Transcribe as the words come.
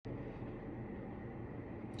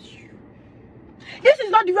This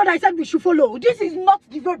is not the road I said we should follow. This is not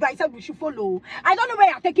the road I said we should follow. I don't know where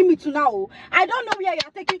you're taking me to now. I don't know where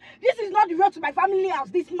you're taking. This is not the road to my family house,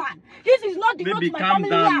 this man. This is not the road to my family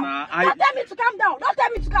house. Don't tell me to calm down. Don't tell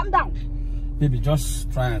me to calm down. Baby,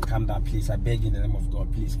 just try and calm down, please. I beg in the name of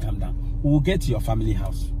God, please calm down. We'll get to your family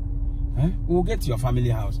house. We'll get to your family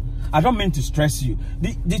house. I don't mean to stress you.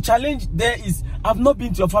 The challenge there is I've not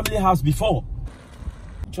been to your family house before.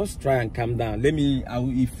 Just try and calm down. Let me,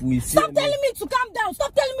 if we see... Stop telling me to calm down.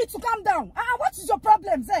 Stop telling me to calm down. What is your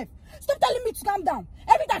problem, Zef? Stop telling me to calm down.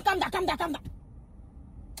 Every time, calm down, calm down, calm down.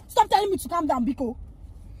 Stop telling me to calm down, Biko.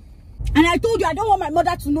 And I told you I don't want my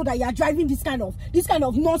mother to know that you are driving this kind of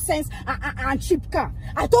nonsense and cheap car.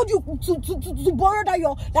 I told you to borrow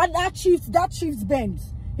that chief's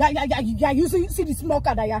Benz. Yeah, using, see the small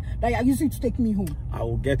car that you're using to take me home. I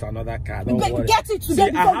will get another car. Don't worry. Get it today.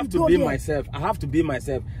 See, I have to be myself. I have to be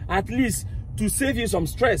myself. At least to save you some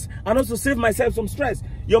stress and also save myself some stress.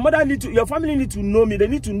 Your family need to know me. They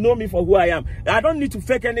need to know me for who I am. I don't need to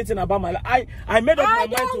fake anything about my life. I made up my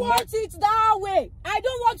mind to... I don't want it that way. I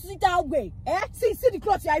don't want it that way. See the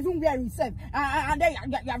clothes you're even wearing, Seth. And then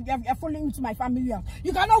you're following me to my family house.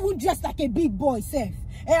 You cannot even dress like a big boy, Seth.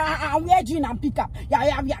 I wear jeans and pick up.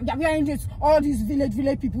 You're wearing this, all these village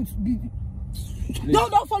people to be.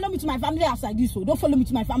 Don't follow me to my family house like this. So don't follow me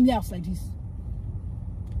to my family house like this.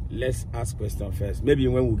 Let's ask question first. Maybe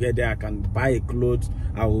when we get there, I can buy a clothes.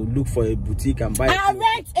 I will look for a boutique and buy.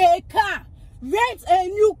 Rent a car. Rent a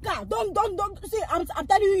new car. Don't see. I'm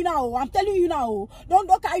telling you now. I'm telling you now.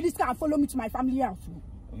 Don't carry this car and follow me to my family house.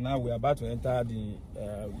 Now we're about to enter the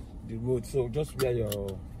road. So just wear your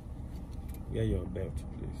belt,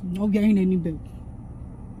 please. Not wearing any belt.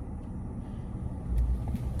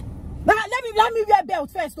 Let me wear belt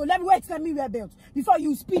first. So let me wear belt before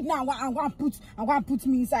you speed now. I'm going to put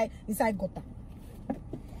me inside gutter.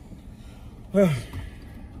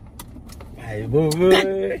 Bye, boy.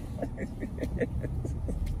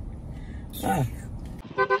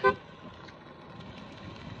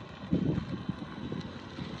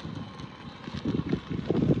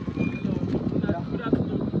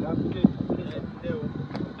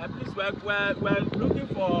 We're looking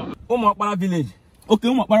for Umakpara village. Okay,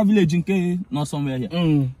 Umakpara village in not somewhere here.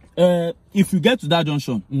 If you get to that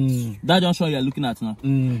junction you're looking at now,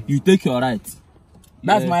 you take your right.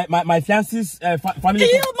 That's my fiance's family.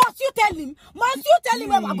 Must you tell him? Must you tell him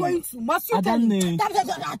where we're going to? Must you tell him?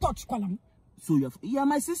 I thought you call him. So you're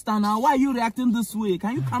my sister now. Why are you reacting this way?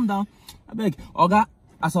 Can you calm down? I beg. Oga,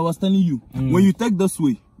 as I was telling you, when you take this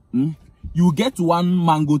way, you get to one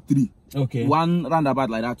mango tree. Okay. One roundabout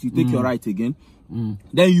like that. You take your right again.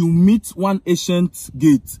 Then you meet one ancient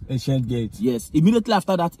gate. Ancient gate. Yes. Immediately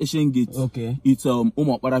after that ancient gate. Okay. It's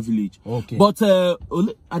Umakpara village. Okay. But I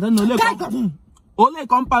don't know. Only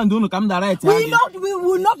compound don't come the right. We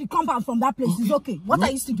will not be compound from that place. Okay. It's okay. What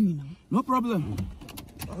are you still doing now? No problem.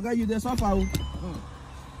 Okay, you there suffer.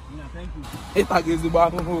 Yeah, thank you. It against the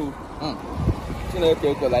bar.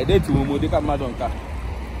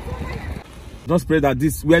 Just pray that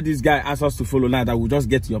where this guy asks us to follow now, that we'll just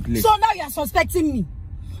get to your place. So now you are suspecting me.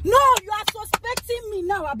 No, you are suspecting me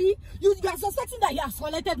now, Abi. You are suspecting that you have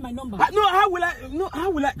collected my number. No, how will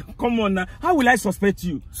I? Come on now. How will I suspect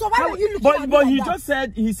you? So why were you looking at me But like he that? just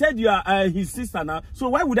said, he said you are his sister now. So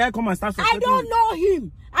why would I come and start suspecting I don't know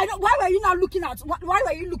him. Why were you now looking at? Why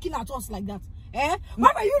were you looking at us like that? Why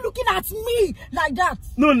were you looking at me like that?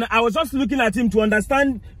 No, I was just looking at him to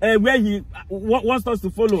understand where he wants us to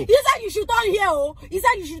follow. He said you should turn here. Oh, he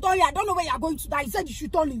said you should turn here. I don't know where you are going to. He said you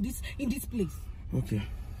should turn in this place. Okay.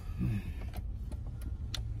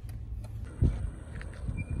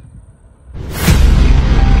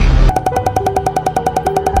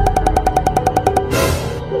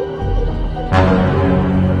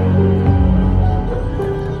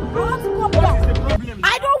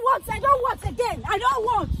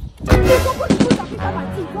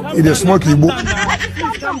 It is smoky book.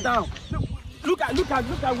 Calm down. Look at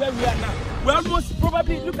where we are now. We're almost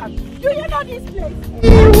probably do you know this place?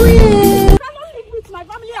 You cannot live with my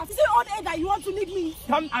family. Is it all day that you want to leave me?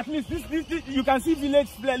 Come, at least this you can see village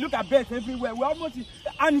play. Look at beds everywhere. We're almost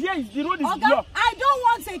and here is the road is blocked. I don't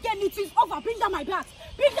want to again. It is over. Bring down my bags.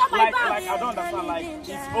 Bring down my bags. Like I don't understand. Like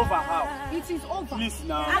it's over how? It is over. Please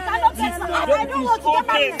now. I cannot get my. I don't want to get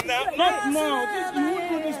my. Not now. You won't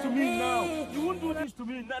do this to me now. You won't do this to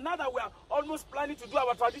me now that we are almost planning to do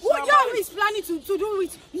our traditional marriage. Who is planning to do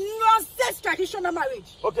with nonsense traditional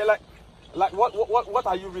marriage? Okay, like what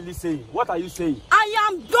are you really saying? What are you saying? I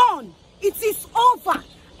am done. It is over.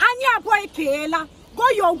 Anya boy Kela, go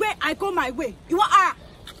your way, I go my way. You are.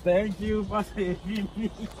 Thank you for saving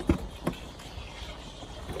me.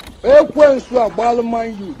 Ekwensu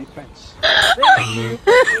agbalman you defense.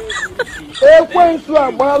 Ekwensu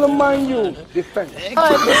agbalman you defense.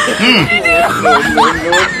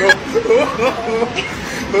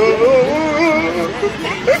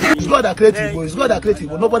 It's God that created Igbo. It's God that created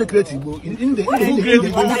Igbo. Nobody created Igbo. In the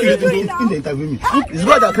interview me. It's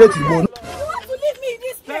God that created Igbo. You want to leave me in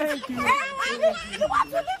this place? Thank you. You want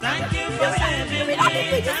to leave me? Thank you for saving me.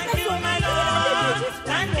 Thank you, my Lord.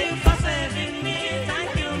 Thank you for saving me.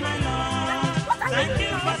 Thank you, my Lord. Thank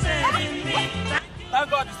you for saving me. Thank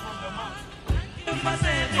God it's from your mouth. Thank you for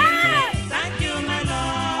saving me. Thank you, my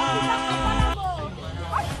Lord.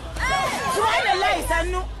 Try the lights and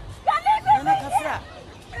no. Thank you for saving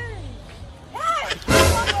me. Thank you,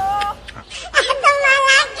 my Lord.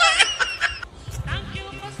 Thank you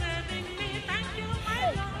for saving me. Thank you, my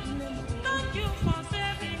Lord. Thank you for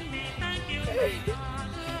saving me. Thank you,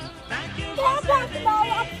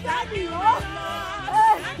 my Lord.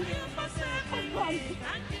 Thank you for saving me.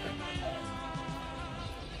 Thank you, my Lord.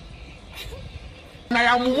 I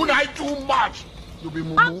am Mumu too much. You be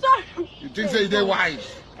Mumu. I'm sorry. You think say they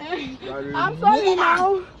wise? I'm sorry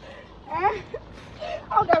now.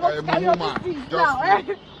 Okay, what's carry on this thing now?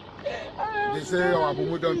 They say our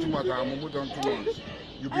Mumu done too much, our Mumu done too much.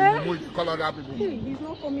 You be Mumu, you call other people Mumu. He's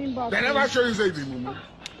not coming back. They never show you say you be Mumu.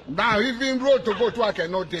 Now even road to go to I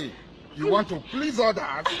cannot day. You want to please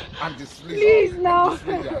others and displease yourself.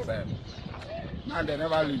 Now they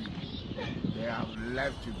never leave. They have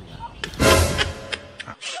left you behind.